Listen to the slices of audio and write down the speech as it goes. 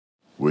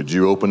Would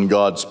you open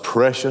God's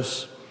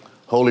precious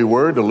holy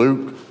word to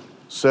Luke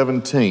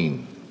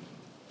 17,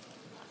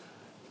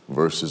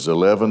 verses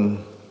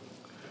 11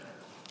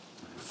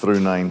 through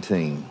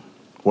 19.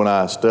 When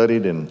I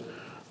studied and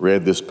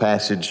read this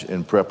passage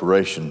in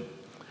preparation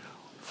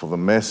for the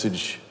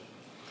message,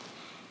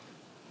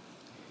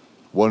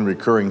 one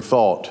recurring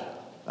thought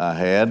I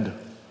had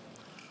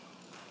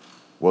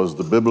was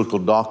the biblical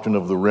doctrine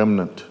of the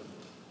remnant.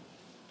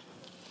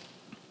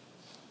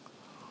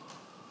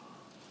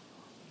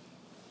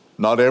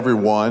 Not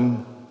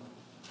everyone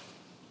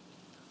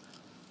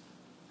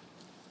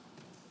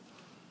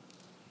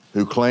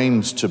who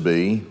claims to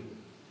be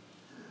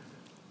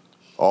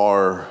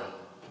are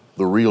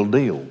the real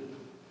deal.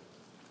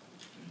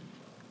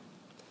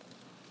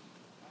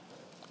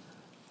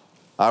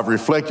 I've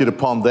reflected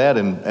upon that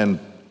and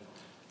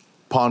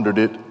pondered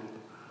it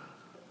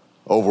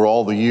over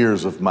all the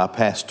years of my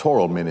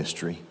pastoral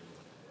ministry.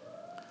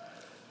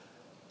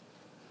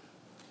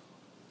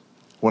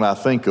 When I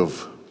think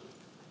of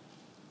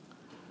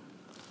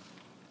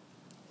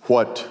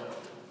what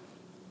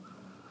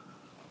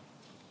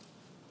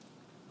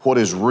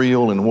is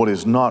real and what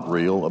is not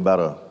real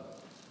about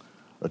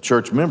a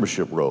church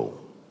membership roll.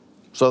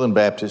 Southern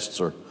Baptists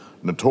are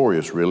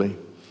notorious, really,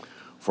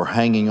 for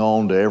hanging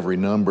on to every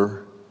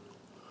number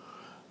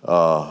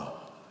on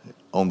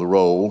the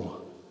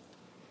roll.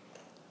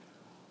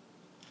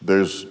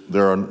 There's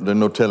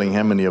no telling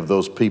how many of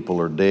those people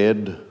are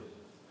dead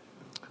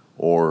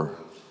or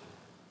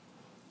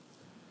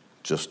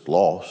just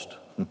lost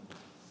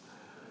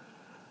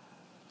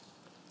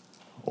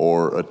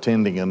or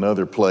attending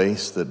another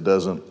place that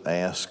doesn't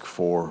ask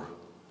for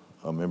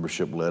a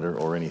membership letter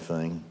or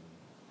anything.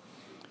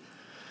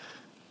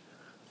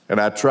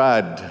 And I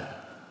tried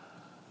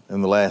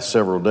in the last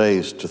several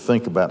days to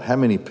think about how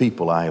many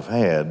people I have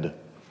had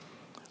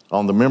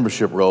on the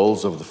membership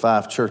rolls of the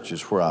 5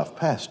 churches where I've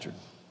pastored.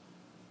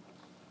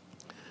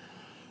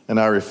 And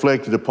I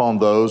reflected upon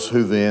those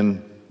who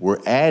then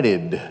were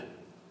added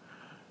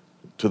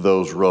to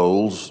those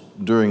rolls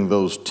during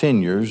those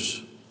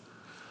tenures.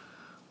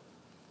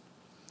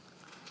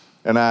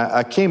 And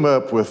I came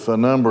up with a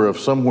number of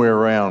somewhere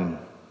around,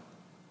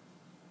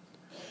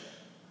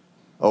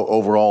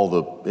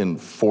 overall in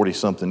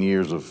 40-something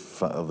years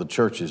of the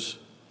churches,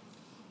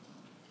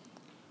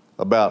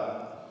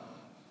 about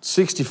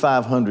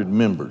 6,500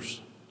 members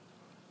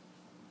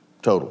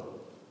total.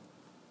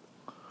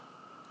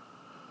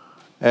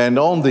 And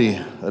on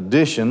the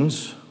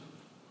additions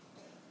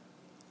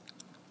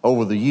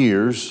over the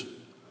years,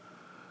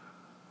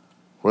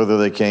 whether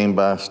they came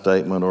by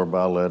statement or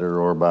by letter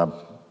or by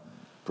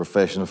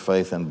profession of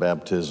faith and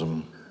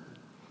baptism,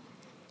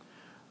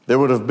 there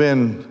would have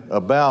been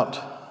about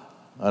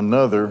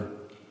another,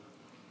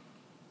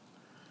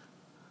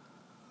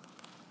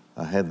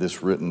 I had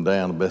this written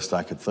down the best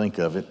I could think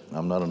of it.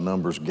 I'm not a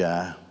numbers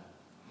guy,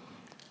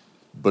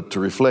 but to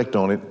reflect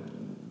on it,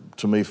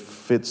 to me,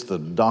 fits the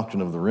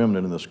doctrine of the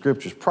remnant in the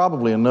scriptures.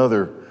 Probably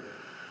another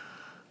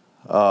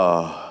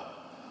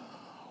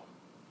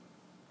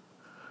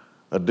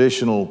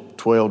additional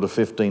 12 to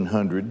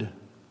 1,500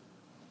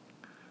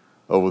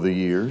 over the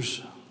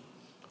years.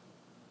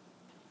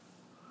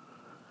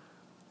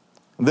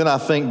 And then I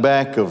think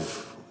back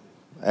of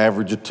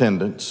average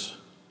attendance,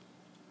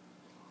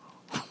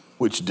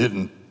 which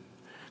didn't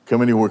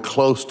come anywhere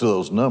close to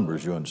those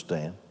numbers, you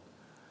understand.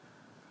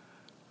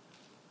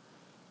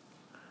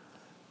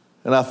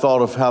 And I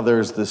thought of how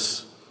there's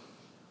this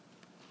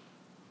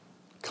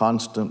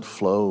constant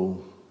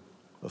flow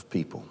of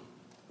people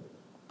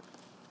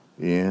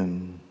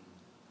in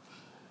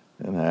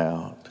and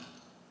out.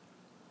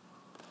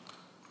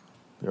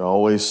 There are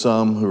always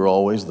some who are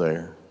always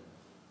there.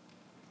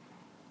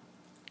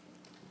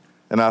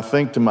 And I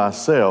think to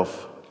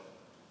myself,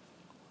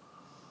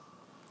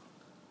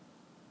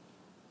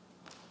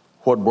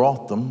 what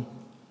brought them?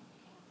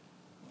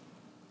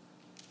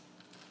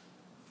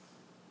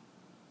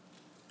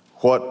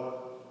 What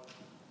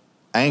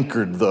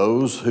anchored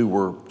those who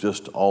were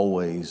just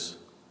always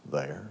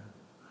there?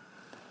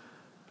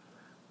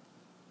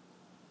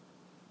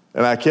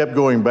 And I kept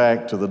going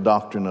back to the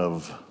doctrine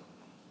of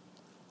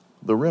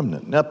the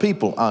remnant. Now,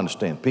 I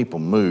understand people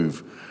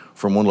move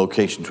from one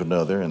location to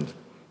another, and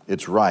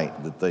it's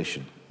right that they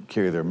should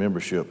carry their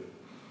membership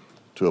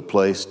to a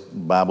place,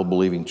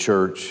 Bible-believing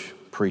church,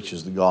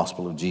 preaches the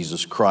gospel of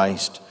Jesus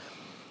Christ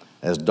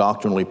as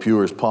doctrinally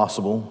pure as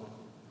possible.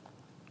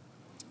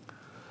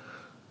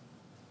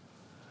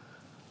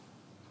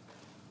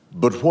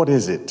 But what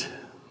is it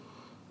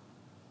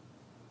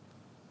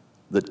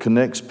that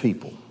connects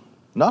people?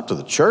 Not to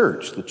the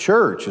church. The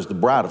church is the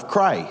bride of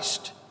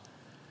Christ.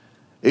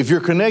 If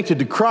you're connected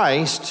to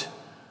Christ,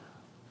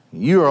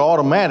 you are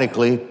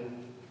automatically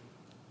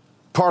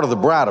part of the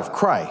bride of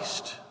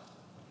Christ.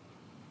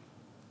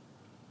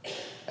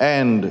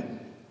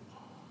 And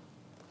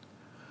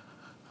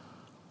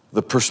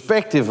the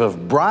perspective of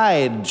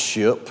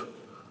brideship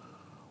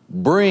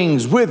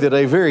brings with it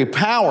a very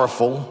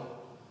powerful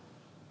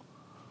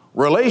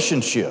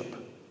relationship.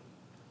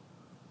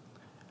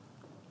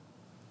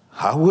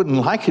 I wouldn't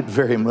like it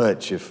very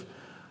much if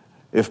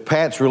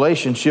Pat's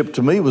relationship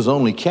to me was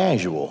only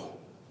casual.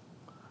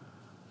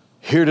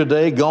 Here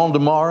today, gone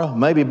tomorrow,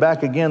 maybe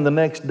back again the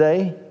next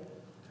day.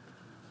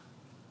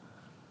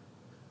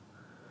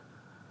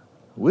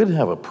 We'd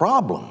have a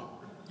problem.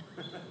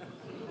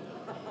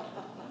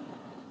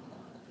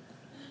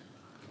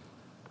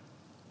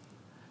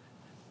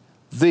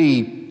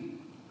 The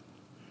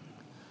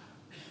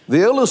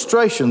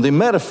illustration, the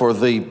metaphor,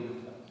 the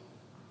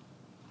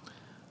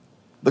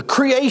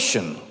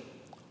creation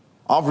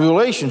of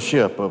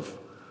relationship of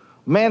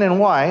man and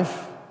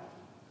wife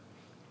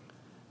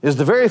is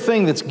the very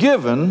thing that's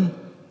given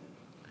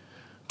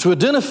to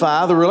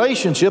identify the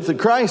relationship that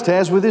Christ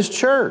has with His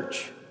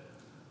church,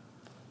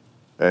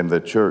 and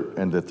that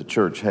the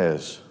church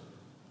has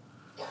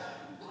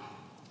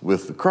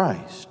with the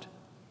Christ.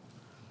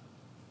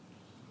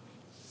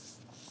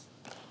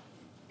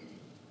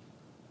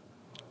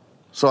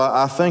 So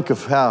I think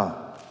of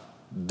how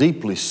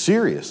deeply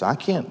serious. I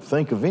can't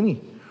think of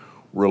any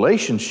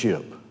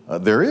relationship.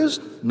 There is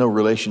no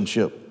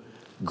relationship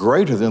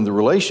greater than the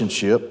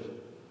relationship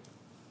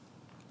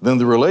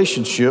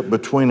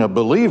between a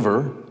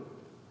believer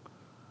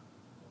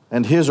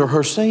and his or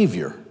her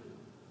Savior.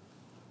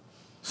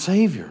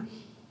 Savior.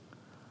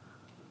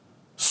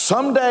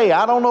 Someday,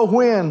 I don't know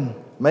when,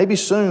 maybe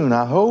soon,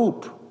 I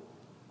hope,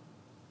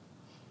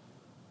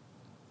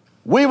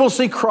 we will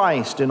see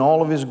Christ in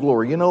all of His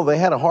glory. You know, they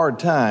had a hard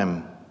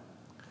time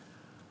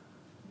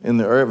in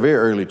the very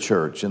early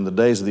church, in the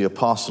days of the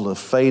apostle, the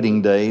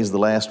fading days. The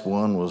last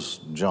one was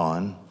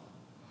John.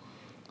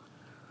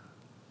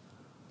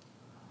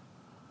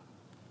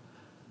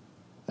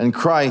 And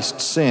Christ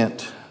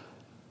sent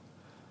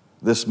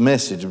this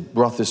message,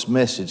 brought this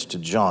message to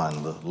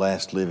John, the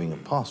last living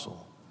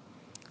apostle.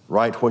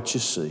 Write what you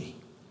see.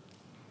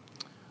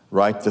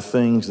 Write the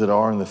things that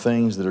are and the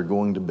things that are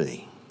going to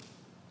be.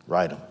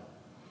 Write them.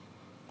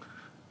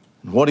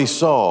 And what he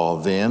saw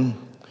then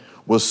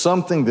was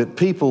something that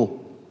people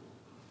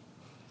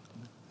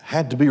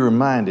had to be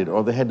reminded,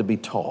 or they had to be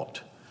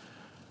taught.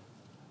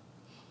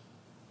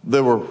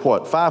 There were,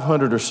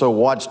 500 or so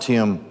watched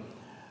him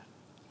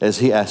as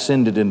he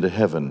ascended into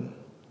heaven.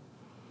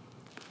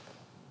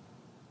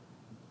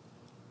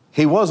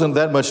 He wasn't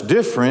that much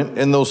different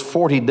in those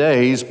 40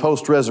 days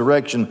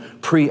post-resurrection,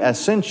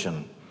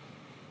 pre-ascension.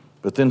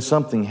 But then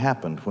something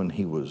happened when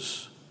he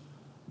was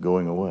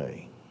going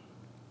away.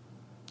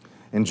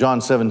 In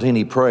John 17,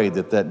 he prayed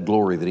that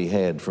glory that he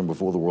had from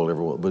before the world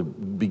ever was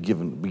would be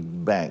given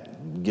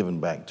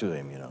back to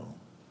him, you know.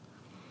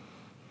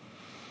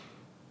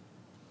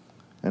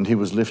 And he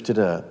was lifted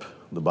up,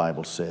 the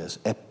Bible says,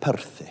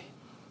 eperthe.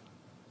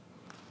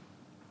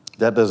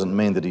 That doesn't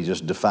mean that he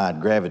just defied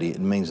gravity. It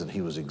means that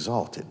he was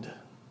exalted,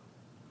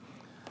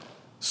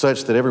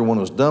 such that everyone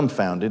was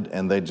dumbfounded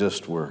and they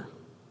just were.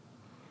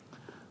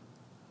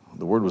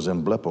 The word was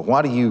emblepo.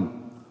 Why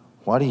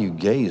do you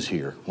gaze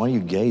here? Why are you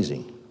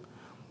gazing?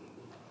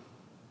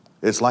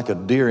 It's like a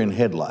deer in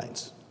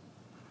headlights.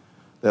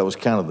 That was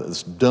kind of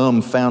this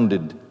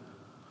dumbfounded,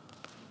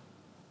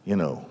 you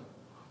know.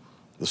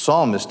 The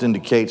psalmist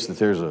indicates that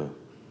there's a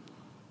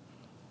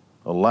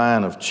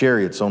line of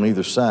chariots on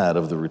either side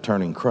of the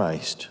returning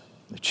Christ,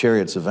 the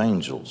chariots of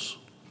angels.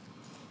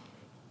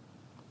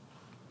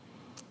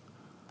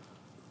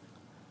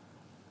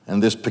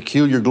 And this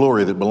peculiar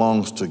glory that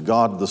belongs to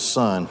God the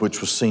Son,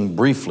 which was seen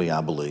briefly,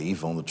 I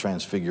believe, on the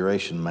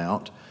Transfiguration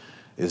Mount,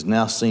 is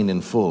now seen in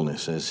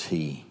fullness as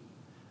He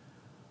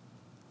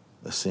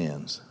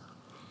ascends.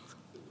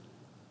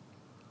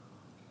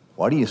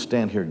 Why do you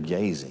stand here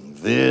gazing?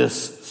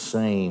 This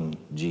same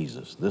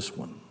Jesus, this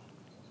one,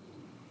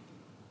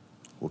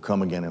 will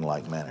come again in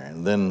like manner.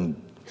 And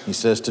then he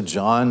says to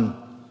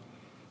John,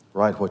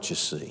 write what you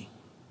see.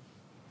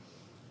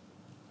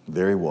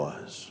 There he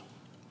was.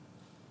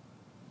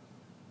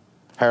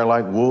 Hair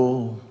like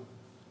wool,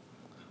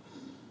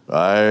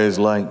 eyes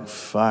like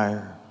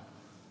fire,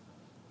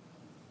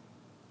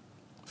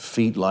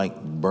 feet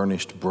like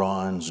burnished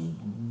bronze,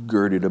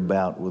 girded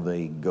about with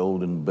a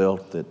golden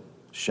belt that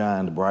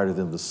shined brighter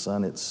than the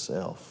sun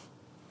itself.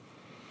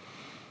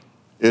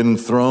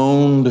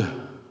 Enthroned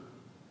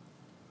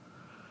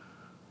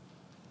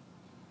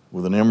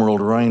with an emerald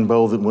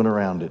rainbow that went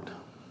around it.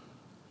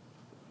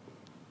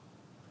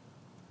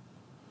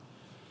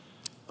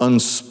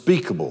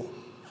 Unspeakable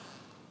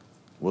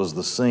was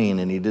the scene,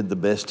 and he did the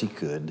best he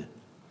could.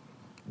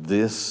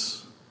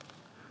 This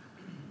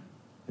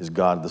is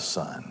God the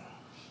Son.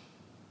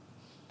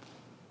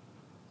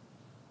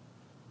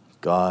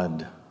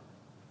 God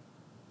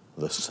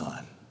the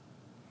Son.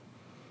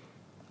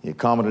 He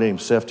accommodated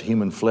himself to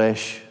human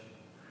flesh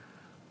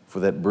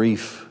for that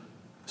brief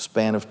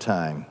span of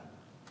time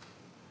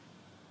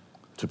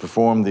to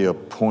perform the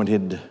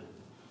appointed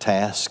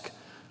task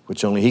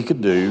which only he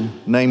could do,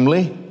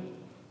 namely,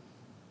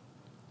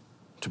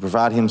 to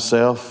provide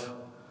himself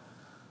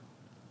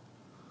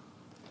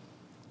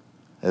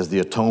as the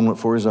atonement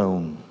for his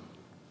own.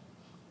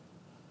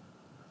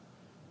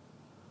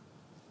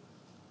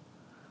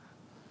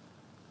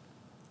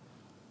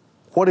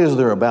 What is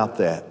there about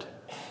that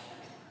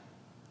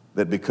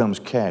that becomes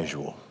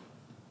casual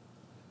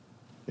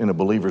in a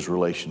believer's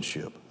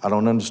relationship. I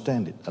don't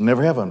understand it. I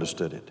never have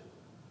understood it.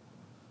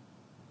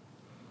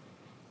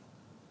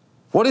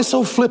 What is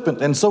so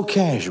flippant and so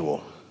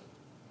casual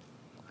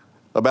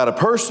about a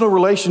personal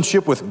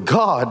relationship with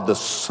God the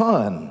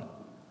Son,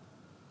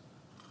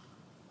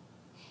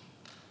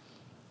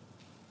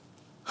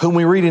 whom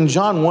we read in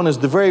John 1 as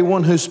the very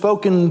one who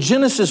spoke in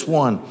Genesis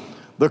 1,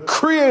 the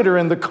creator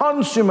and the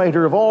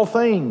consummator of all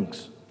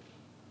things,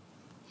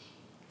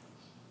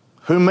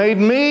 who made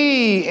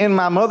me in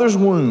my mother's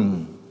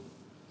womb,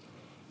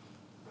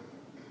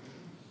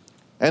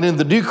 and in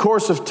the due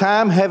course of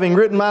time, having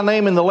written my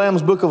name in the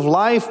Lamb's book of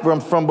life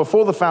from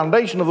before the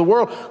foundation of the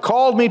world,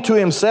 called me to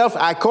himself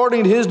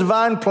according to his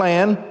divine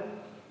plan,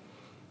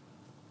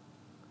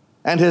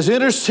 and has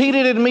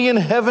interceded in me in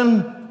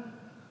heaven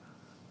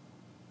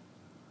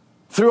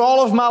through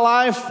all of my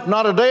life,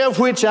 not a day of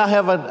which I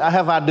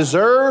have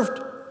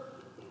deserved.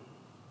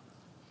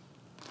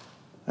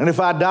 And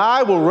if I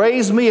die, will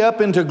raise me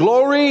up into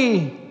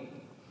glory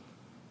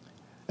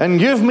and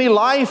give me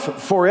life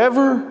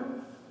forever,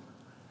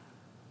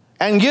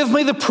 and give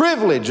me the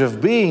privilege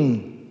of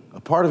being a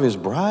part of his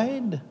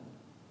bride.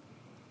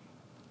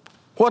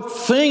 What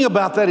thing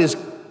about that is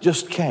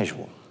just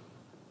casual?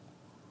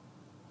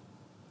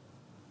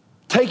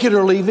 Take it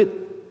or leave it.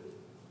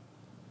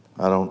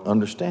 I don't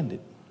understand it.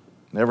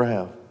 Never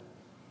have.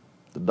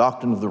 The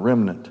doctrine of the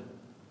remnant.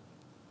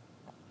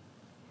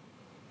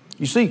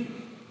 You see,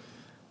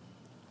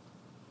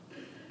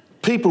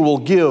 people will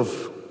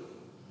give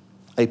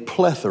a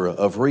plethora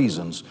of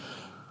reasons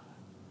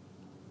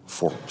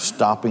for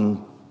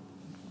stopping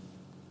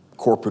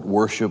corporate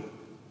worship,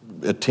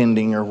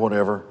 attending or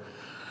whatever,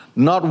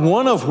 not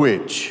one of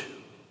which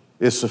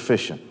is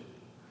sufficient.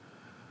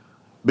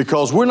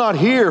 Because we're not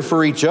here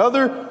for each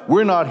other,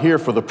 we're not here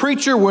for the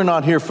preacher, we're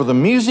not here for the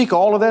music,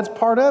 all of that's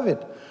part of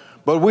it.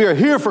 But we are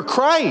here for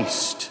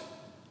Christ.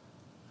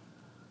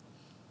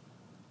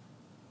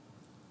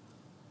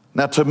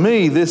 Now, to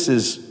me, this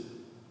is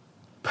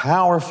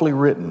powerfully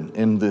written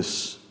in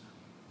this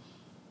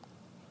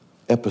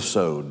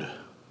episode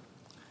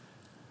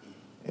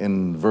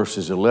in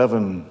verses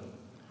 11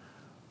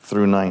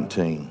 through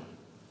 19.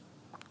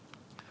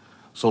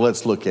 So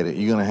let's look at it.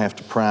 You're going to have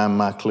to prime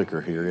my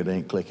clicker here. It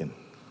ain't clicking.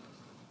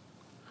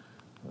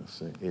 Let's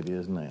see. It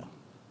is now.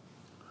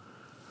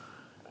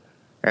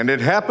 And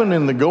it happened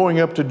in the going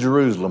up to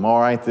Jerusalem.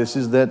 All right, this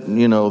is that,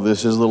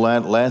 this is the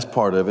last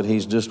part of it.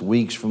 He's just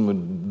weeks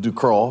from the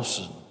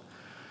cross.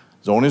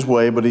 He's on his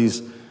way, but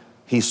he's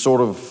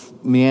sort of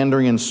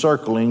meandering and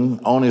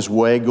circling on his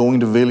way, going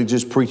to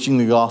villages, preaching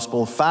the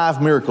gospel.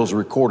 5 miracles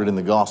recorded in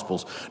the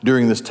Gospels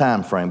during this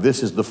time frame.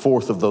 This is the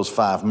 4th of those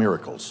 5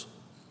 miracles.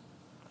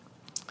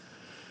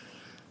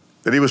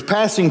 That he was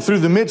passing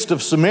through the midst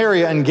of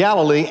Samaria and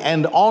Galilee,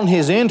 and on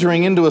his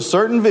entering into a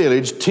certain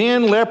village,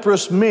 10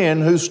 leprous men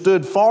who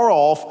stood far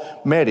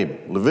off met him.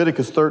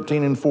 Leviticus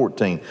 13 and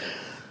 14.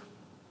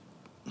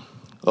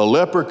 A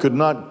leper could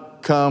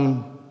not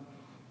come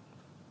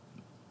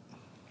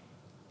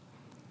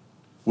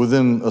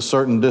within a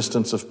certain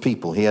distance of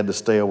people. He had to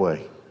stay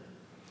away.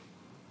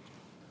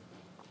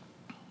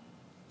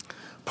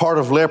 Part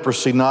of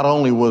leprosy not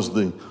only was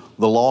the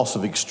loss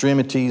of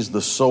extremities,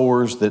 the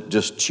sores that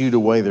just chewed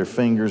away their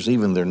fingers,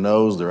 even their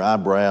nose, their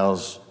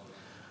eyebrows.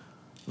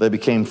 They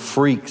became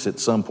freaks at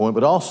some point,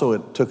 but also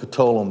it took a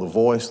toll on the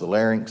voice, the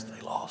larynx.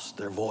 They lost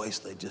their voice.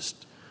 They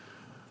just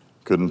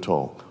couldn't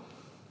talk.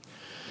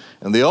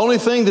 And the only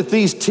thing that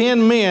these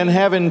 10 men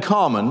have in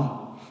common,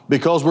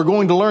 because we're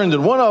going to learn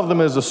that one of them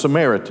is a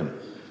Samaritan.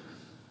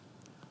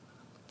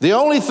 The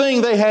only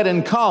thing they had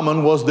in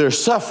common was their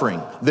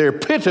suffering, their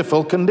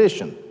pitiful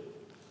condition.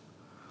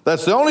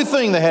 That's the only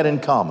thing they had in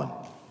common.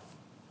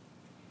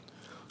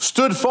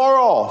 Stood far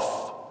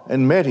off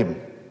and met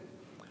him.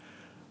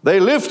 They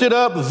lifted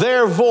up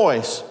their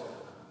voice.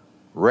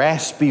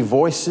 Raspy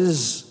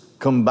voices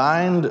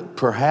combined,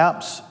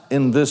 perhaps,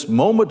 in this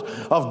moment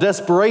of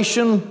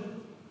desperation,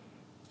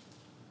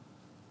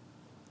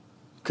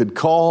 could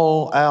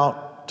call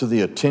out to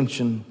the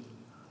attention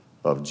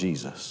of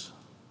Jesus.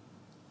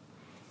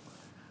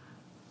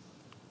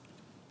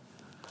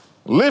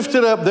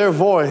 Lifted up their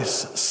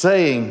voice,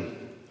 saying,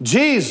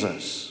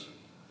 Jesus.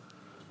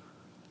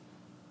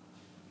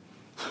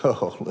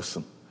 Oh,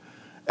 listen.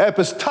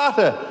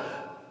 Epistata,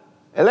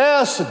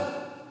 Eleason,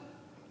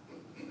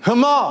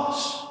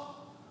 Hamas,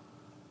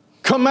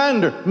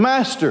 commander,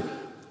 master.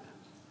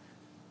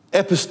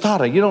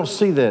 Epistata, you don't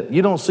see that.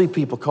 You don't see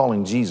people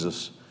calling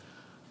Jesus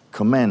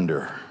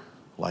commander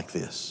like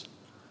this.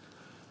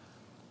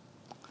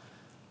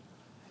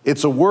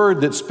 It's a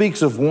word that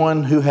speaks of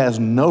one who has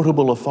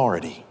notable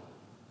authority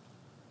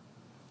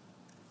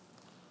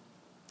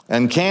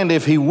and can,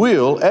 if he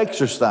will,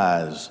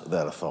 exercise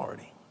that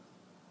authority.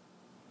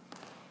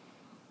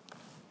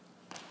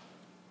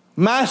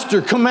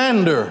 Master,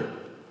 commander,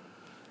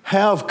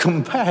 have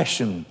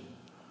compassion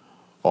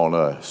on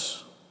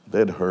us.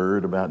 They'd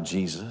heard about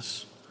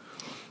Jesus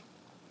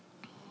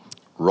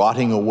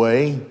rotting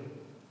away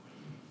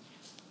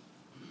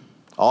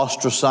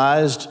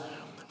ostracized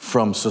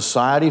from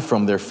society,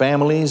 from their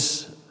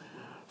families,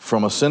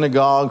 from a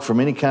synagogue, from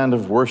any kind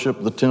of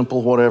worship, the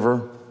temple,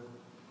 whatever.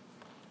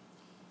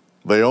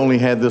 They only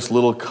had this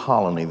little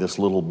colony, this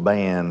little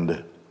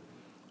band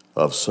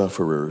of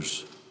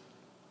sufferers.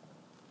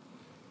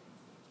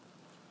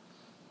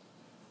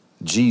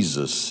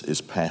 Jesus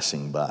is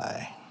passing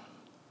by,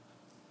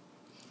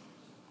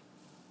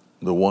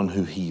 the one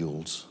who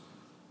heals.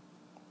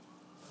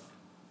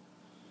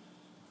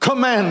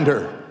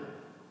 Commander,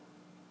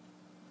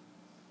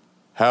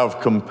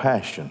 have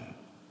compassion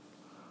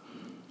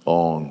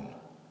on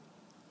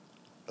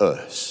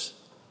us.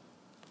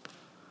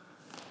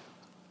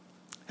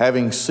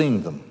 Having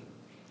seen them,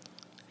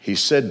 he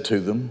said to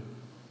them,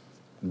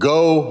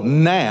 go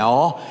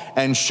now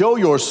and show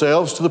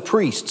yourselves to the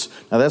priests.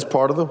 Now that's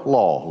part of the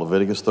law,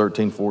 Leviticus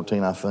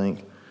 13:14, I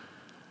think.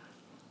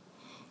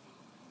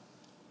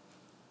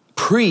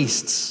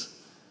 Priests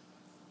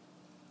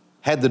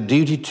had the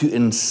duty to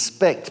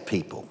inspect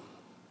people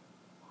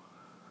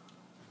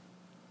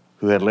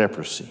who had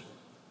leprosy.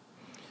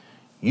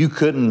 You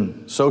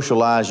couldn't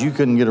socialize, you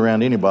couldn't get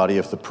around anybody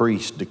if the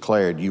priest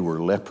declared you were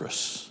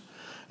leprous.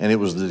 And it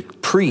was the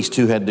priest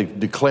who had to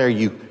declare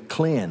you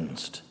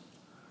cleansed,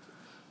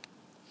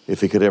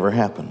 if it could ever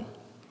happen.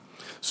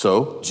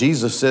 So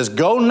Jesus says,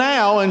 go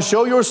now and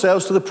show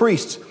yourselves to the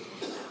priests.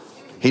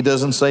 He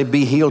doesn't say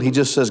be healed, he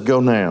just says go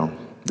now.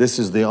 This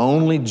is the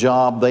only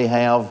job they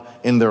have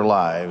in their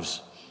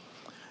lives,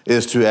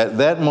 is to at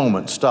that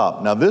moment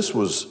stop. Now this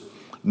was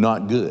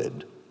not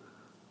good.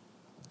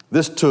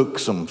 This took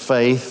some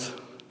faith,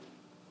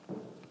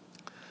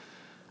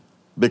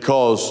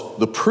 because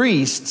the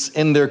priests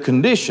in their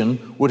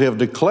condition would have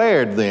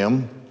declared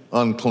them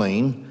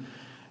unclean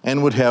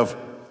and would have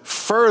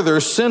further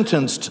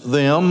sentenced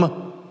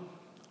them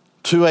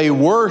to a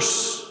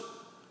worse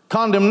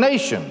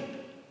condemnation.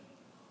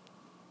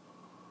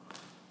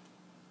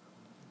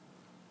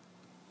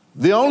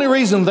 The only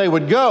reason they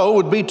would go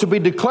would be to be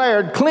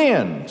declared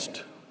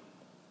cleansed,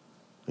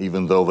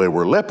 even though they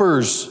were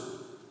lepers.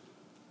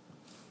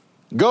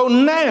 Go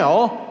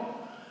now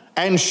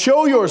and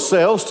show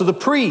yourselves to the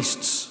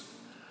priests.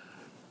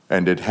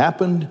 And it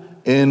happened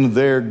in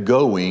their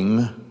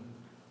going,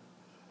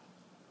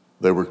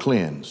 they were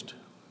cleansed.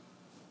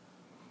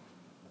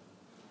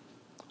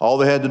 All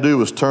they had to do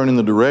was turn in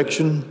the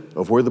direction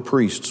of where the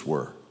priests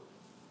were.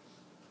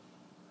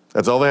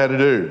 That's all they had to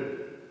do.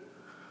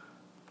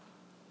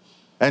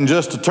 And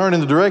just to turn in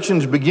the direction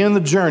to begin the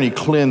journey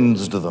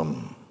cleansed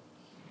them.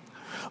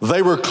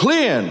 They were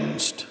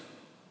cleansed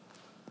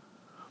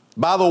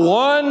by the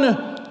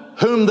one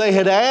whom they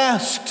had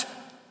asked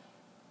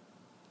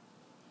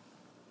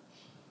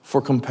for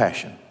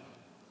compassion.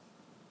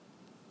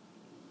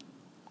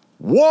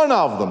 One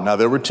of them, now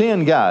there were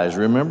 10 guys,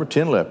 remember,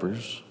 10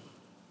 lepers.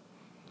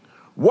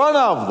 One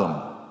of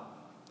them,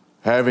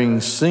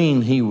 having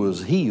seen he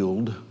was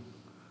healed,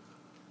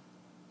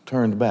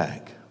 turned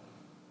back.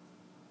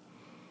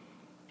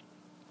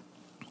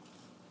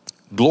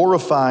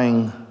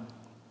 Glorifying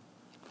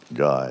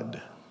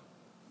God.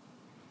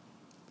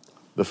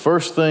 The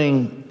first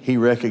thing he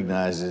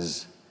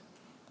recognizes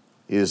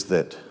is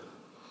that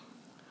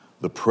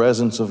the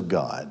presence of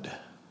God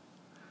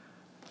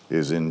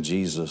is in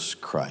Jesus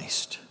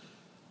Christ.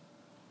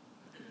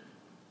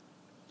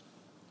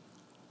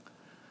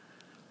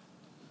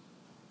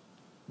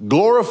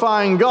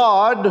 Glorifying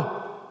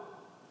God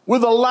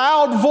with a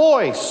loud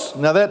voice.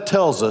 Now that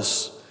tells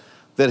us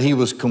that he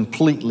was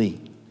completely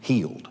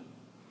healed.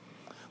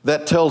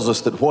 That tells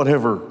us that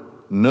whatever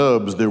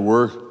nubs there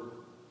were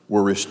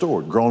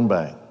restored, grown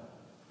back,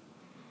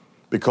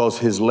 because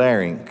his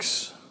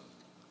larynx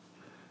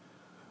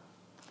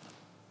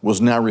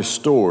was now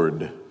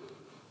restored.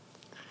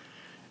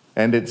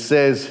 And it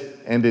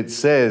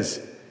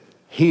says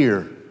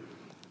here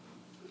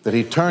that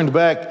he turned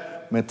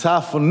back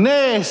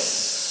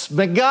metaphones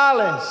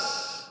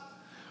megales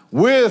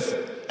with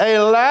a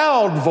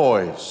loud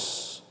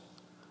voice,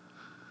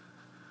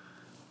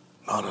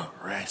 not a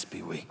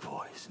raspy, weak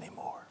voice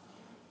anymore.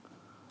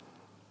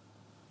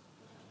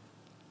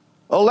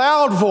 A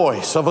loud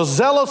voice of a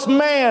zealous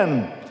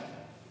man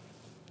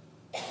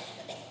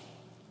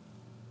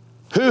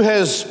who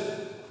has,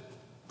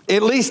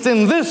 at least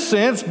in this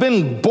sense,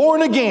 been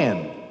born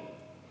again.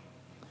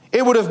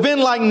 It would have been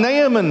like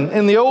Naaman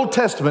in the Old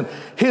Testament.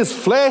 His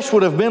flesh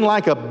would have been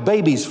like a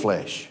baby's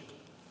flesh.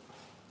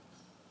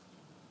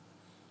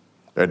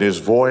 And his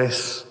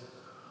voice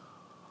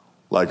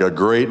like a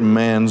great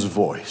man's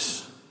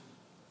voice.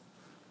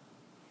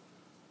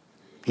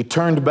 He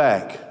turned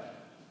back.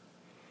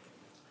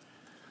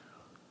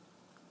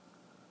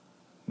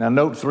 Now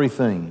note three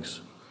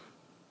things.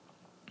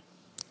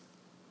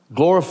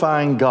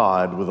 Glorifying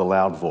God with a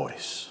loud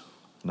voice,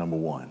 number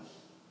one.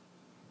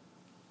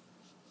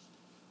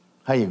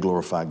 How you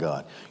glorify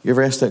God? You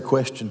ever asked that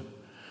question?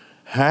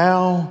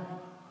 How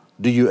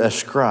do you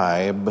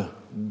ascribe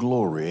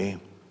glory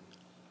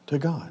to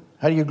God?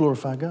 How do you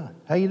glorify God?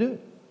 How do you do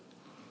it?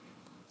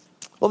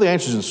 Well, the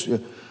answer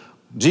is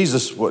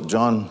Jesus,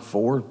 John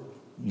 4,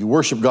 you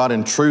worship God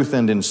in truth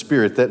and in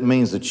spirit, that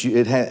means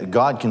that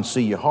God can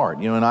see your heart.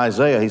 You know, in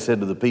Isaiah, he said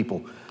to the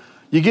people,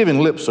 you're giving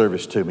lip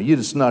service to me.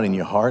 It's not in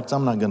your hearts.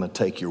 I'm not going to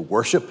take your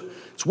worship.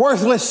 It's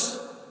worthless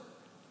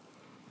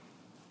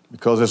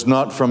because it's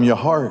not from your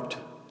heart.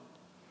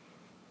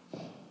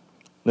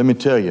 Let me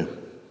tell you,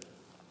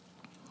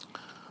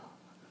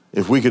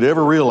 if we could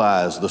ever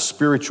realize the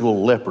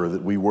spiritual leper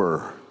that we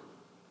were,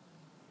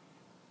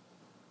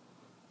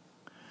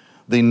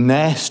 the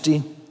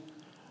nasty,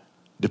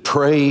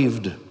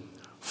 depraved,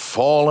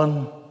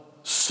 fallen,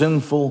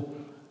 sinful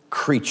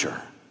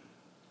creature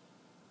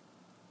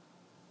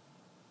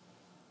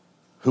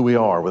who we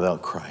are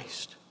without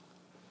Christ.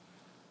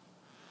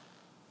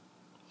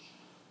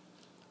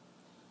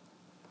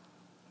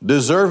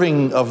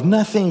 Deserving of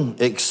nothing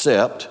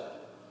except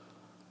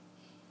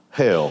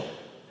hell.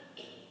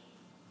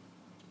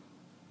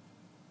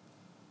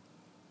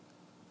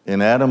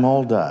 In Adam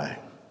all die.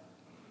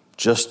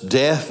 Just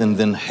death and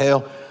then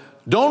hell.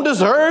 Don't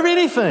deserve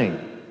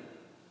anything.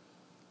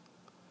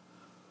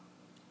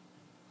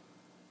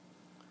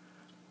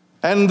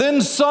 And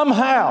then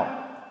somehow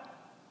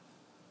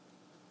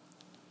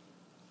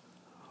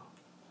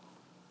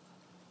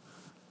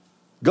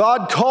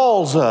God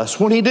calls us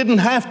when He didn't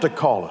have to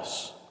call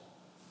us.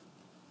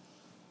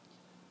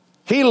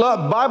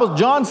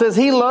 John says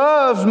He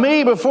loved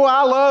me before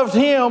I loved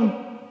Him.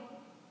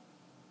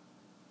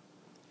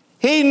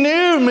 He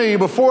knew me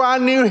before I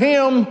knew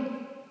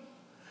Him.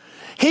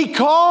 He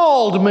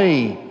called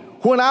me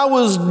when I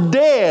was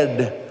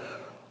dead.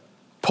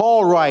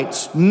 Paul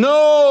writes,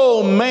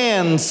 no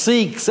man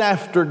seeks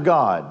after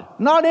God.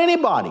 Not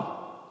anybody.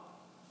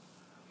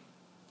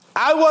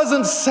 I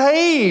wasn't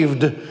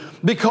saved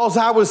because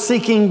I was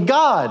seeking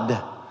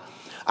God.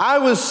 I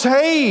was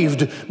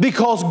saved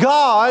because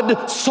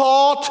God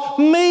sought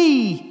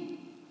me.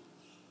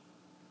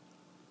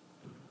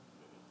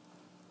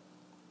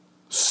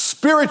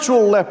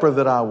 Spiritual leper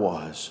that I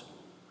was.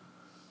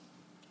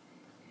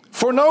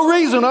 For no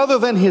reason other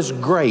than His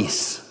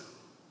grace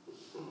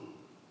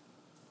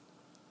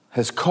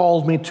has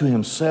called me to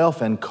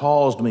Himself and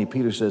caused me,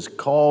 Peter says,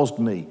 caused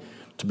me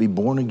to be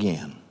born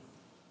again.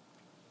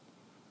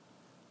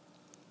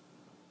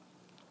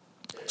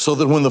 So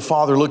that when the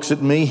Father looks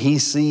at me, He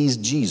sees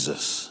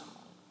Jesus.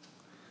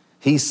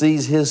 He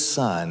sees His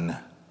Son.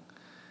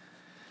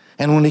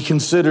 And when He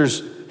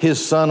considers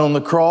His Son on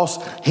the cross,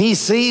 He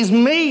sees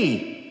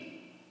me.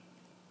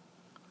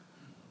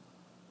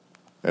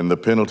 And the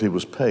penalty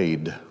was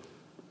paid.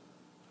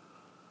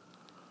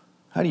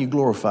 How do you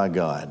glorify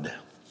God?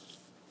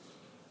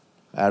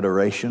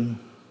 Adoration,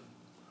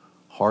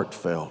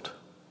 heartfelt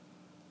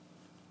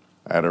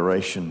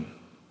adoration.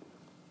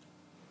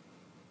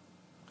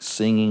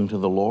 Singing to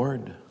the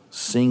Lord,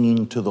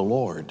 singing to the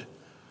Lord.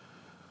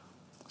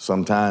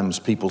 Sometimes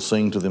people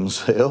sing to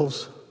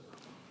themselves.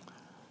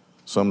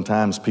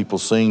 Sometimes people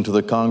sing to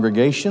the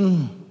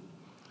congregation.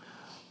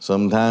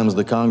 Sometimes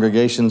the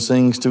congregation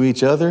sings to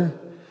each other.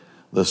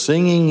 The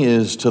singing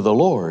is to the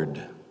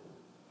Lord.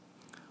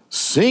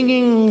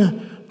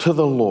 Singing to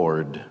the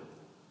Lord.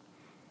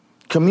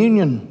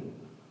 Communion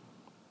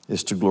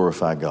is to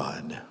glorify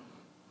God.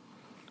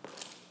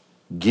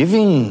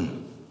 Giving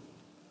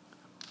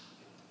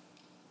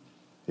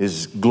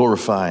is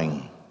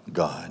glorifying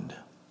God.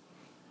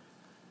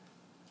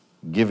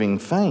 Giving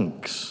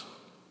thanks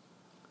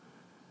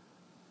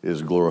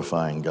is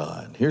glorifying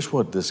God. Here's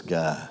what this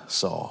guy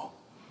saw.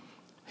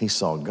 He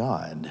saw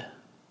God.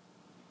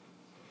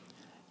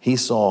 He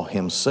saw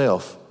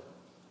himself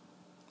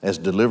as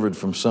delivered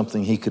from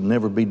something he could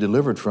never be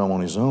delivered from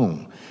on his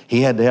own.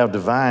 He had to have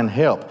divine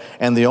help.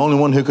 And the only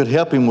one who could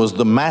help him was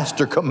the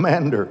master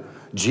commander,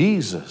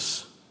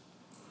 Jesus.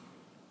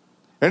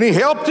 And He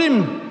helped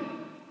him.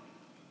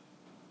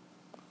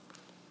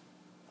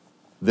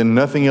 Then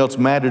nothing else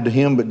mattered to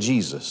him but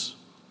Jesus.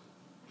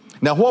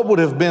 Now, what would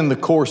have been the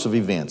course of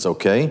events,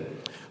 okay?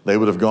 They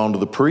would have gone to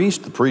the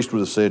priest. The priest would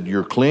have said,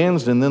 you're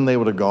cleansed. And then they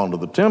would have gone to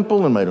the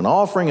temple and made an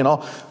offering and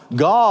all.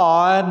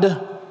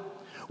 God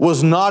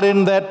was not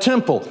in that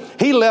temple.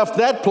 He left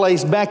that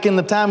place back in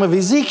the time of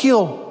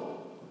Ezekiel.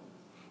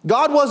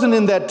 God wasn't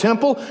in that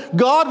temple.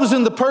 God was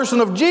in the person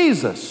of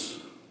Jesus.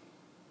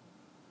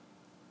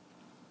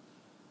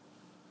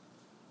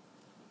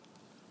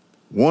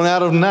 One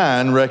out of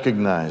 9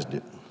 recognized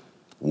it.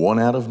 1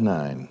 out of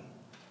 9.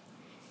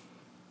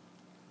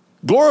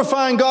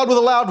 Glorifying God with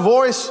a loud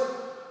voice.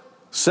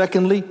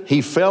 Secondly,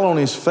 he fell on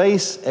his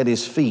face at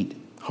His feet.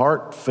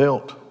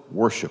 Heartfelt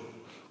worship.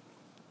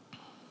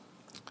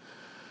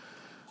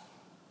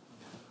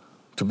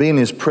 To be in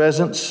His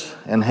presence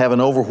and have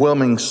an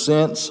overwhelming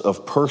sense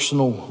of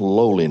personal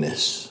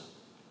lowliness.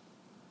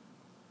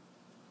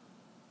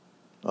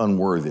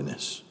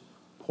 Unworthiness.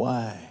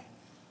 Why?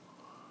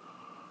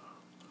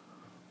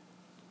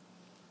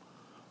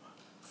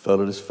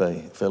 Fell on his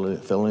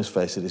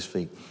face at His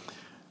feet.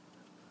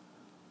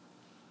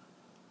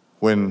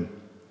 When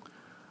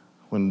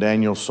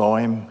Daniel saw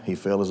him, he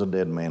fell as a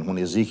dead man. When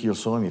Ezekiel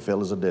saw him, he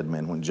fell as a dead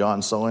man. When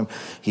John saw him,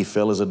 he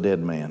fell as a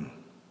dead man.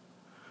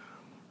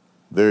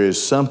 There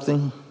is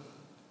something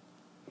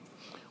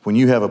When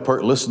you have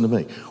listen to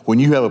me, when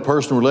you have a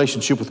personal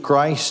relationship with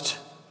Christ,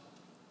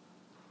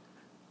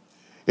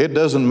 it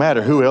doesn't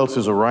matter who else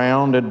is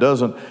around.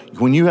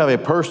 When you have a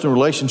personal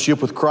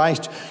relationship with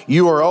Christ,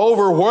 you are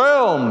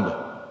overwhelmed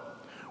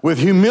with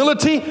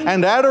humility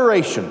and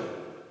adoration.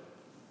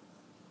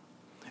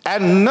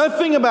 And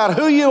nothing about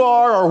who you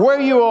are or where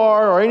you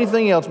are or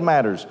anything else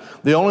matters.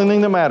 The only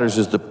thing that matters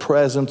is the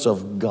presence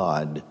of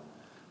God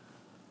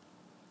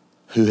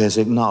who has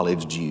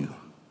acknowledged you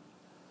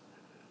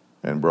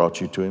and brought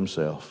you to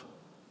himself.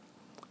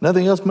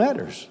 Nothing else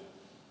matters.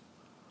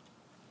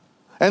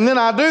 And then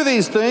I do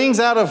these things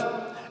out of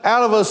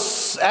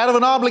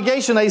an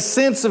obligation, a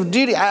sense of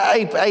duty,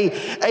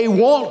 a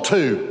want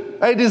to,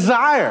 a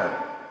desire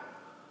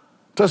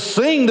to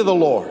sing to the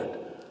Lord,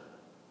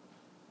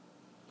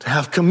 to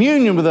have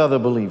communion with other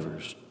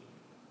believers,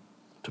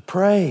 to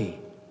pray,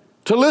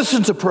 to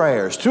listen to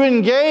prayers, to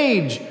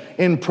engage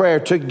in prayer,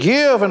 to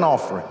give an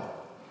offering,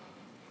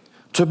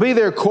 to be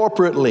there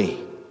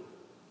corporately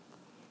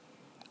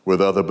with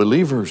other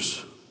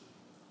believers.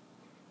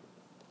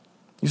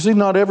 You see,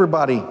 not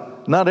everybody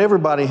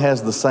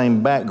has the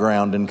same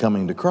background in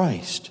coming to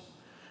Christ.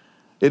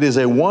 It is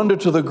a wonder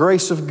to the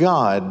grace of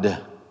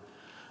God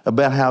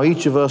about how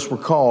each of us were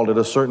called at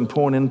a certain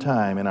point in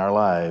time in our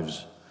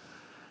lives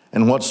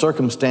and what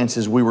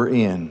circumstances we were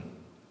in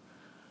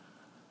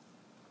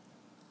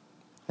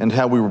and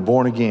how we were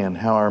born again,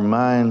 how our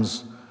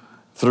minds,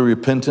 through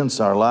repentance,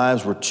 our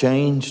lives were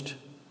changed,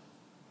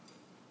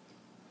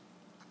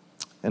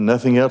 and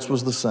nothing else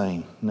was the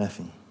same,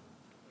 nothing.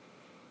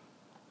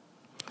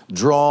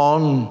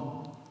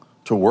 Drawn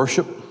to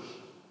worship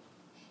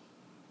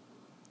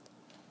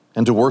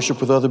and to worship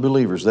with other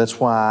believers. That's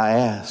why I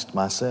asked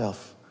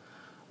myself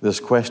this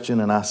question,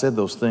 and I said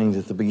those things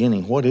at the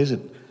beginning. What is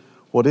it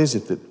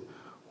that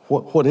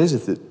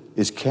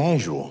is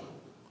casual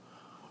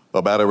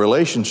about a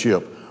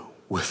relationship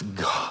with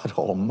God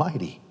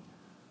Almighty?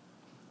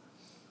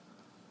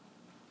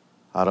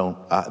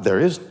 There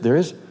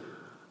is.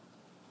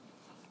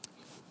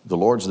 The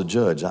Lord's the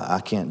judge.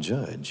 I can't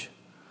judge.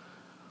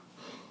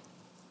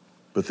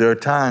 But there are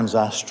times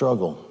I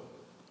struggle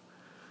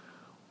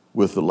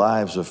with the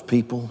lives of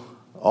people.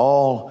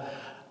 All,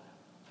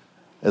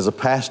 as a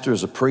pastor,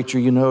 as a preacher,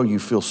 you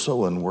feel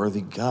so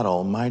unworthy. God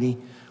Almighty,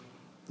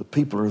 the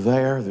people are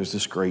there. There's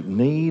this great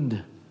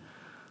need.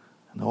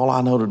 And all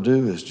I know to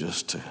do is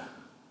just to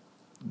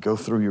go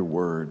through your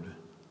word.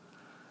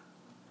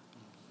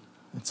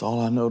 That's all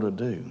I know to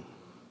do.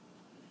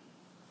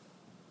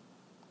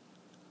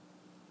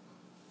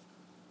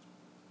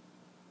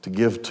 To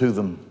give to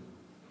them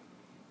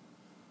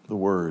the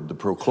word, the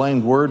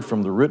proclaimed word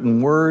from the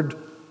written word,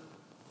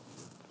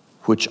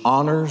 which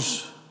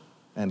honors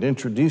and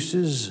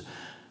introduces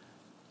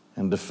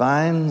and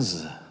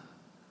defines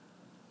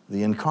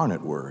the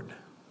incarnate word.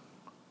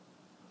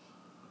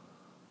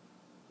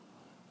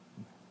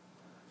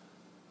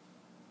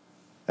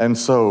 And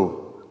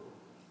so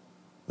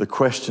the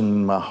question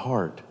in my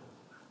heart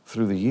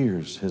through the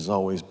years has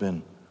always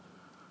been,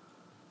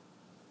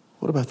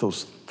 what about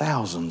those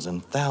thousands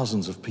and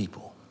thousands of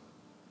people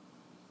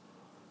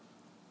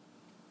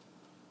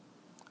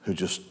who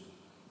just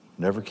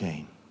never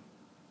came?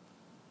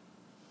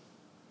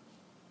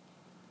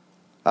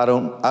 I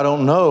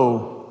don't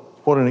know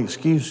what an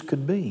excuse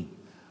could be.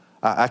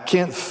 I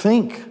can't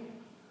think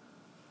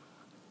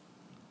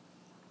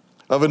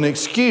of an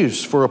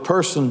excuse for a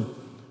person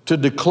to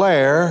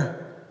declare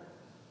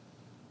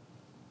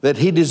that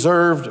he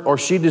deserved or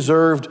she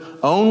deserved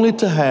only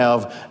to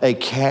have a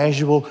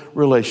casual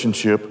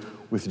relationship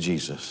with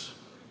Jesus.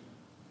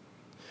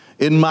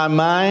 In my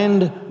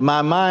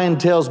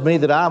mind tells me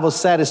that I was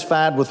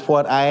satisfied with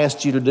what I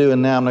asked you to do,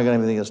 and now I'm not going to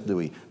have anything else to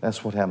do.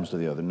 That's what happens to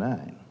the other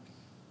 9.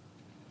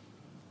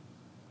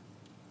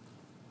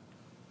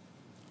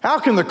 How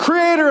can the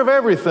creator of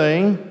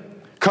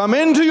everything come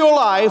into your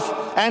life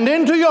and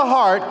into your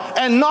heart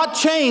and not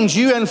change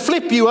you and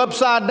flip you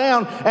upside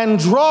down and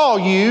draw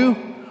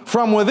you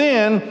from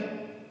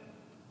within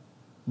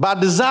by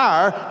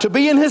desire to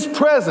be in his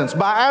presence,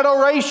 by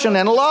adoration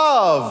and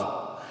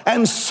love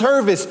and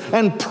service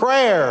and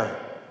prayer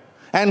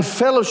and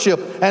fellowship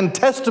and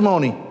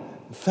testimony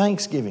and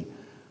thanksgiving?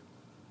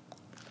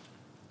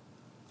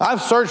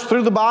 I've searched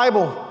through the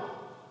Bible.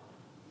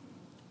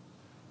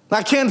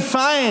 I can't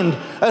find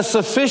a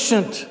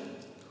sufficient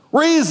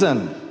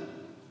reason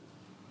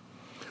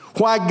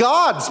why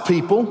God's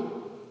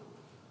people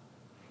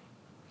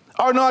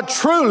are not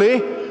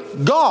truly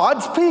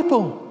God's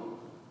people.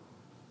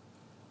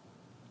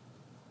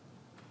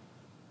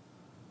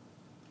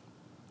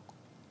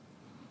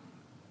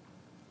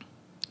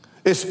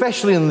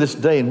 Especially in this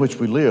day in which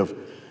we live,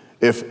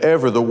 if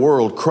ever the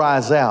world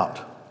cries out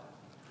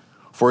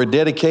for a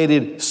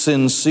dedicated,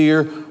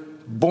 sincere,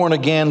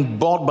 born-again,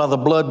 bought by the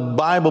blood,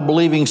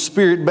 Bible-believing,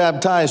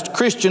 Spirit-baptized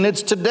Christian,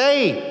 it's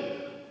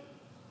today.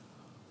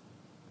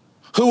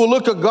 Who will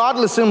look a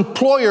godless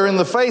employer in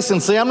the face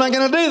and say, I'm not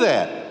going to do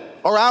that,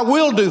 or I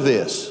will do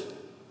this.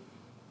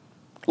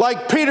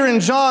 Like Peter and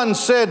John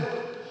said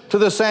to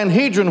the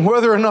Sanhedrin,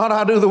 whether or not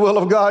I do the will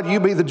of God, you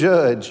be the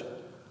judge.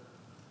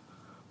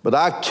 But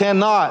I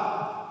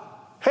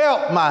cannot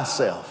help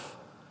myself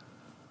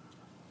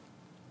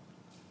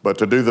but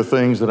to do the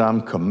things that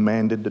I'm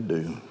commanded to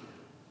do.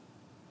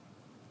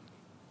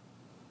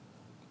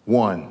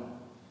 One,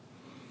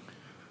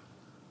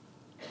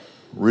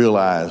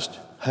 realized,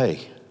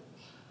 hey,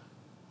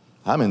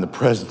 I'm in the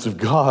presence of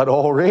God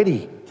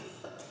already.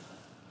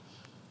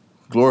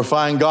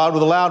 Glorifying God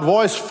with a loud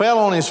voice, fell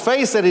on his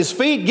face at his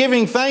feet,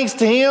 giving thanks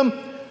to him,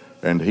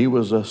 and he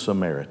was a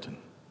Samaritan.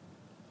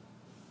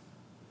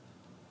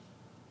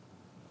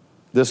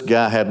 This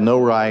guy had no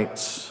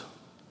rights.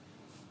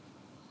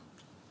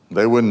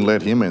 They wouldn't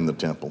let him in the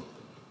temple.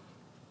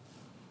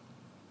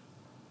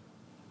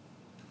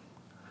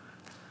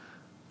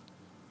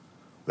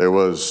 There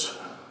was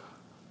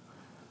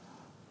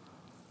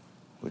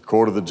the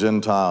court of the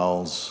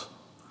Gentiles,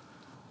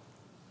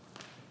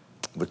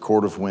 the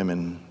court of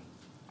women,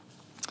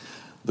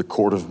 the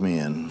court of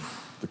men,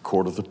 the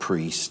court of the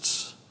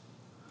priests,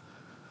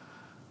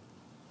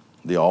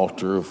 the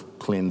altar of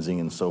cleansing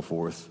and so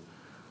forth,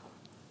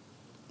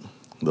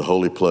 the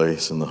holy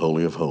place and the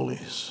Holy of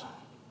Holies.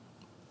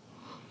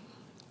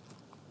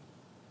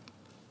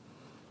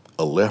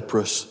 A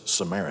leprous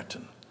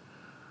Samaritan.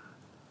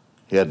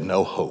 He had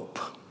no hope.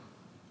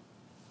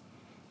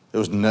 There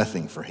was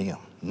nothing for him.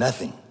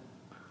 Nothing.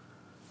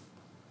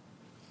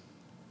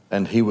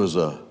 And he was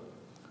a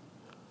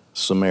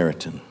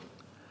Samaritan.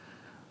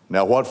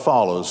 Now, what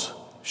follows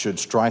should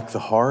strike the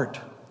heart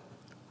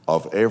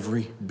of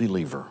every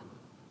believer.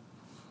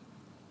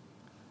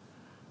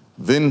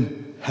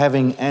 Then,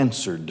 having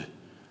answered,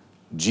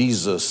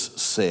 Jesus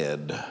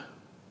said,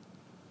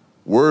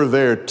 were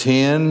there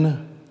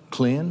 10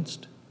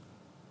 cleansed?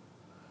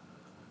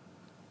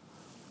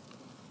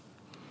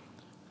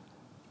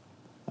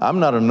 I'm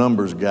not a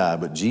numbers guy,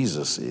 but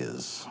Jesus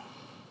is.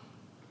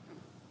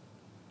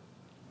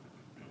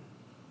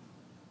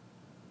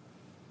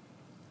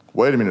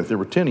 Wait a minute, if there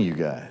were 10 of you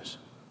guys,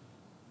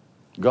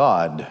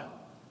 God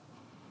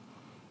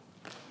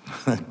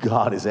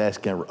is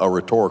asking a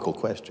rhetorical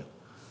question.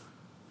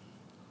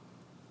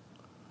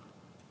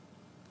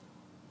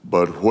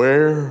 But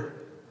where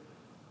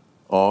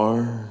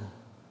are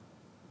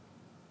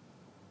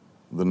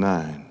the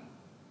 9?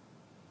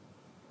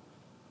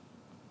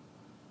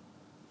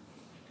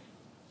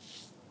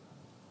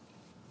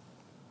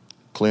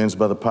 Cleansed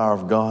by the power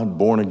of God,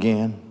 born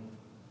again,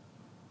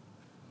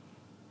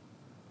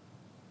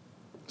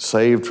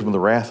 saved from the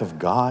wrath of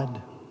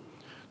God,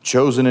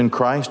 chosen in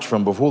Christ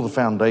from before the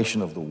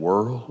foundation of the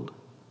world.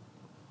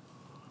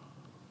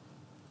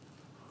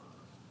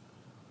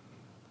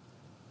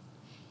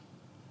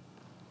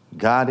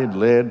 Guided,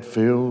 led,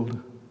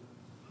 filled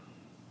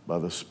by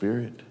the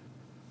Spirit.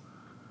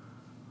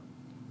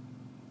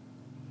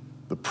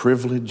 The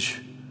privilege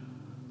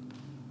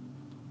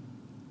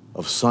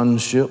of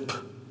sonship,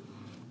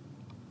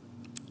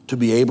 to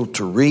be able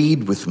to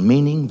read with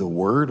meaning the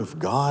Word of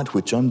God,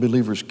 which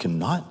unbelievers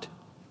cannot.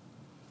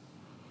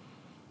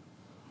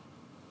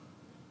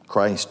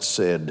 Christ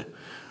said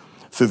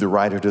through the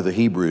writer to the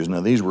Hebrews,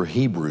 now these were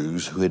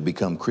Hebrews who had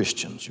become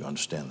Christians, you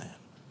understand that?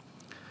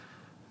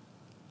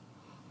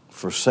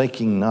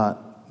 Forsaking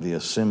not the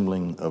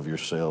assembling of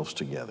yourselves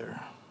together.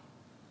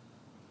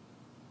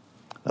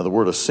 Now the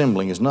word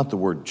assembling is not the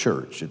word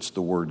church, it's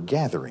the word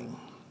gathering.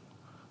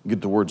 We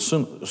get the word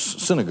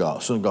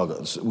synagogue.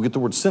 We get the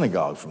word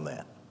synagogue from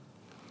that.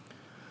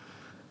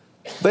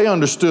 They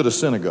understood a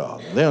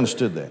synagogue. They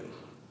understood that.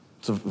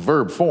 It's a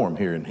verb form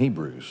here in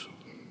Hebrews.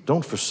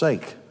 Don't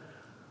forsake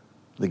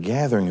the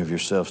gathering of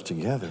yourselves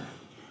together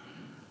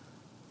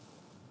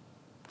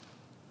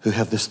who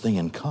have this thing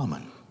in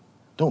common.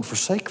 Don't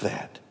forsake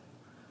that.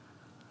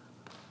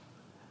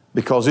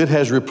 Because it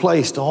has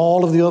replaced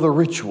all of the other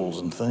rituals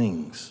and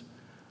things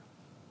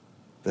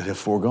that have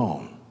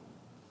foregone.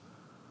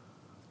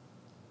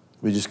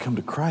 We just come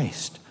to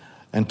Christ,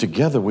 and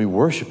together we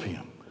worship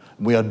Him.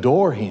 We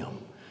adore Him.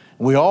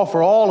 We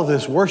offer all of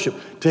this worship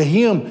to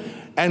Him,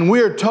 and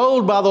we're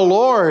told by the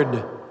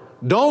Lord,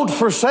 don't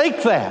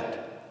forsake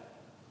that.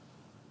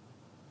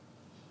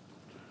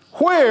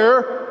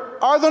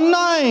 Where are the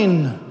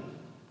 9?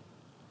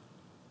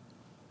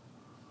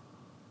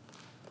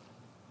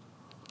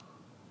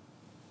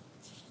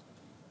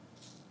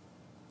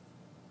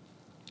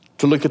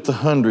 To look at the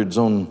hundreds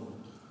on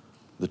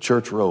the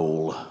church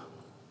roll,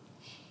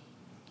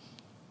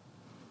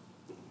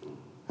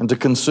 and to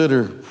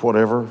consider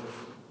whatever,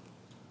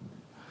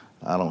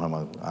 I'm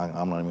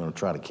not even going to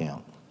try to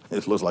count.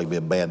 It looks like it'd be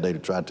a bad day to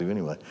try to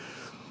anyway.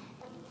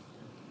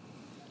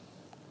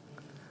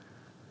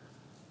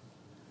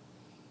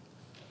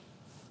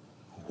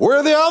 Where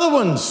are the other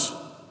ones?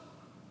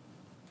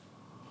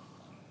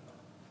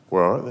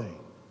 Where are they?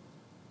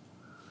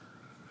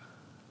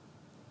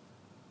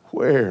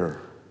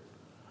 Where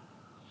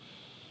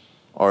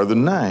are the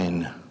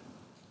 9?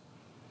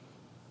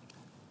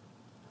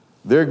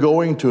 They're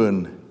going to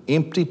an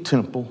empty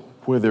temple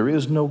where there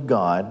is no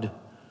God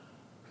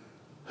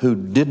who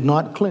did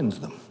not cleanse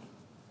them.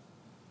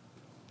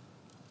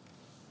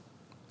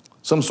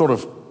 some sort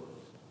of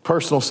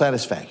personal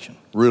satisfaction,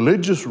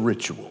 religious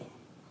ritual,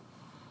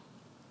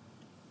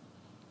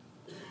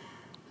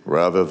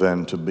 rather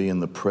than to be in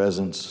the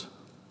presence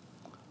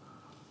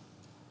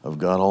of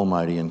God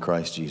Almighty in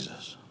Christ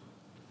Jesus.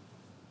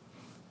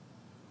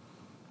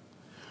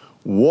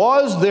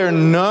 Was there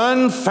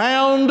none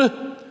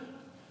found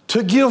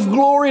to give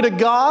glory to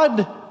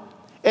God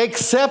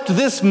except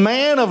this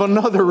man of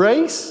another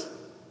race?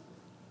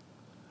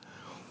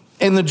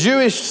 In the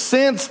Jewish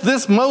sense,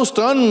 this most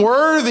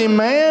unworthy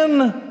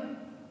man.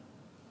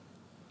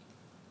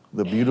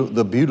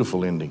 The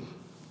beautiful ending.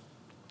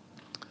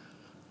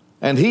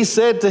 And he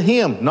said to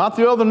him, not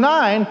the other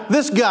 9,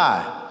 this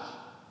guy.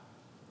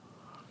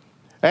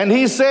 And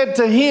he said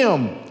to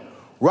him,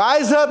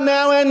 rise up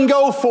now and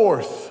go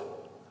forth.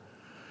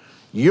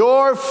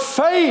 Your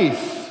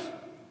faith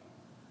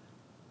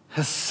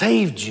has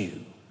saved you.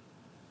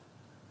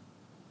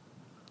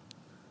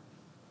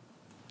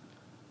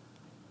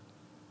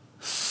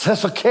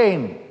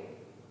 Sesaken,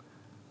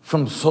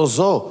 from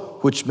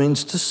sozo, which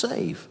means to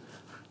save.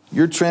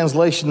 Your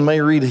translation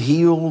may read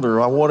healed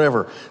or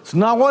whatever. It's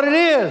not what it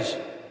is.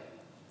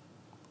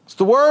 It's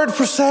the word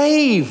for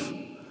save.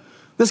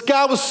 This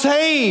guy was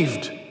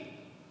saved.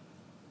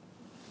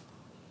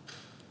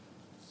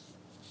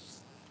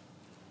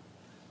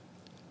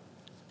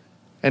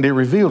 And it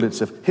revealed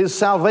itself. His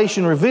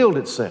salvation revealed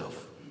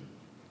itself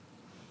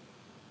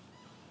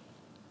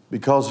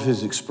because of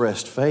his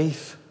expressed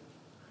faith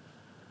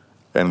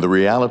and the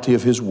reality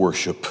of his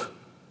worship.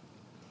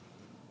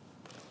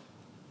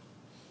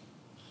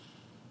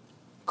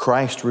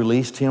 Christ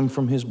released him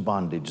from his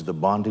bondage, the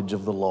bondage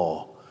of the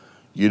law.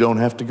 You don't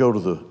have to go to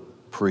the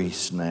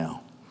priest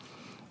now.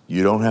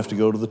 You don't have to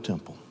go to the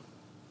temple.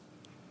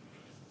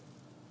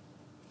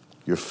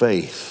 Your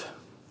faith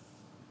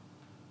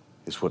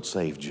is what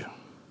saved you.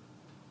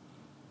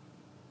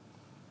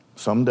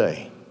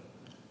 Someday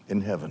in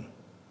heaven,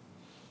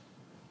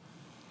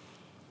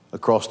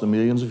 across the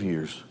millions of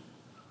years,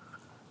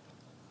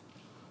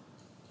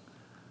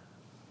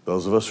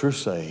 those of us who are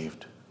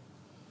saved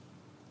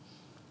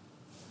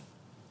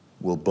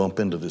will bump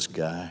into this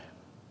guy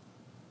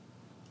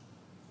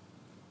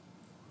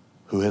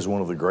who has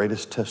one of the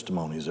greatest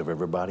testimonies of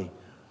everybody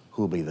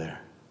who will be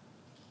there.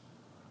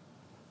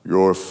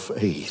 Your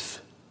faith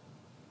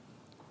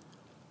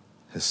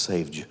has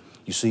saved you.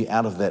 You see,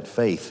 out of that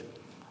faith,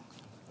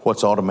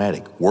 what's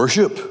automatic?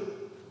 Worship.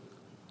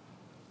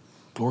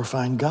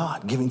 Glorifying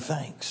God, giving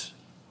thanks.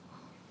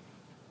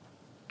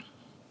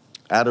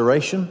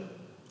 Adoration.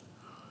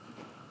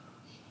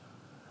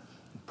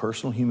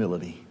 Personal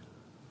humility.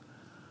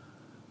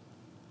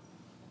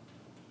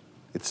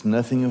 It's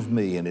nothing of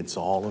me and it's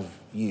all of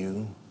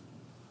you.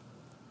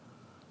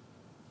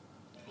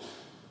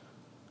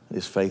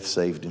 His faith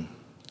saved him.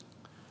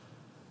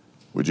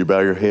 Would you bow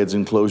your heads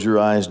and close your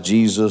eyes?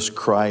 Jesus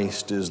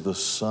Christ is the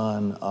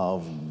Son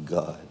of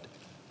God.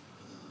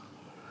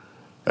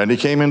 And he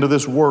came into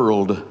this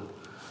world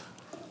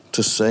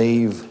to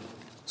save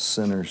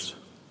sinners.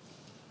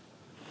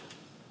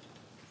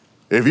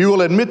 If you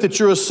will admit that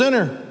you're a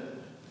sinner,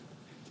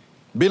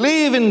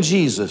 believe in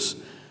Jesus,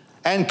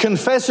 and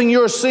confessing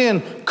your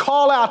sin,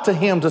 call out to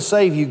him to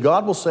save you.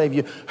 God will save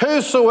you.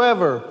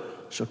 Whosoever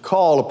shall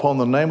call upon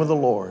the name of the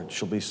Lord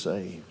shall be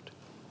saved.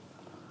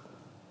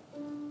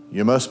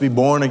 You must be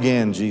born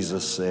again,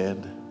 Jesus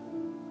said.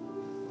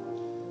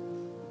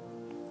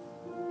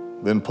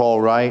 Then Paul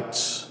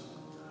writes,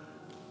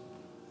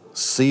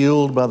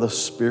 sealed by the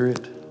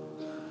Spirit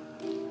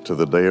to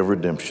the day of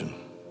redemption.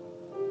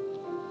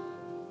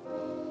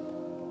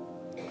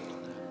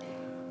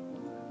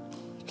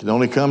 You can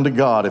only come to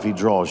God if he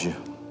draws you,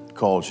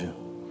 calls you.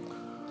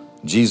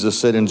 Jesus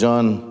said in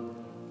John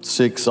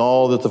 6,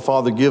 all that the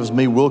Father gives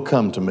me will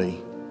come to me.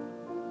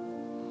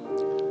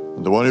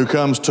 The one who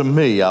comes to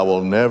me, I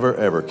will never,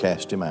 ever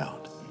cast him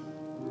out.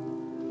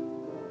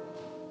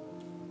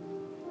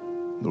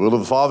 The will of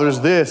the Father is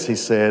this, he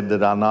said,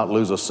 that I not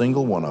lose a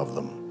single one of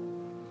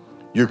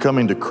them. You're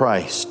coming to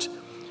Christ.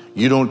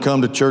 You don't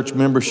come to church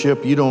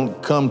membership. You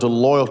don't come to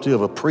loyalty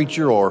of a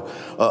preacher or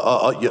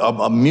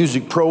a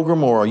music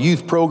program or a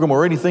youth program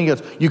or anything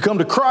else. You come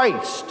to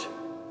Christ.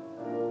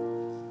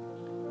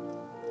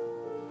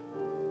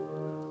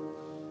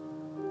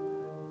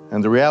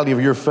 And the reality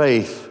of your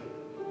faith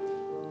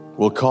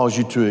will cause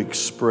you to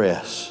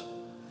express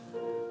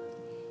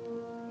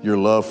your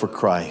love for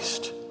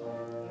Christ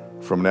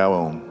from now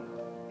on.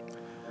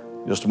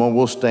 Just a moment,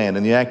 we'll stand.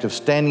 In the act of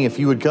standing, if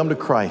you would come to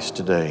Christ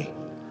today,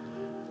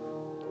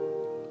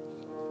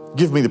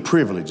 give me the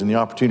privilege and the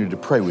opportunity to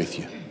pray with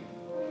you.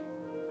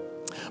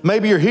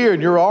 Maybe you're here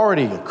and you're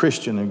already a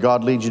Christian and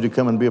God leads you to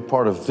come and be a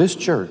part of this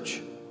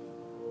church.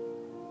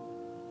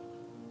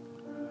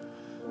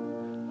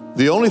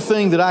 The only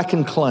thing that I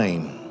can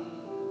claim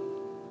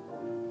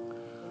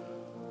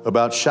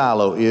about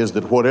Shiloh is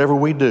that whatever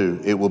we do,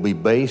 it will be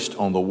based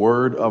on the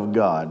Word of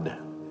God.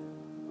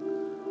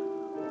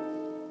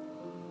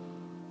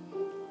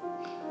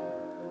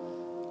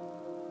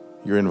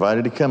 You're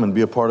invited to come and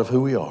be a part of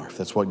who we are, if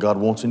that's what God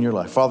wants in your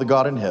life. Father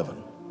God in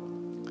heaven,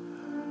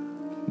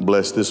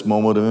 Bless this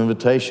moment of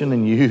invitation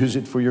and use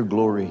it for your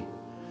glory.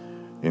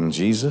 In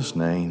Jesus'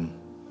 name,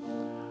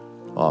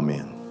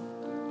 amen.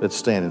 Let's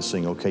stand and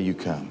sing, Okay, You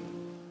Come.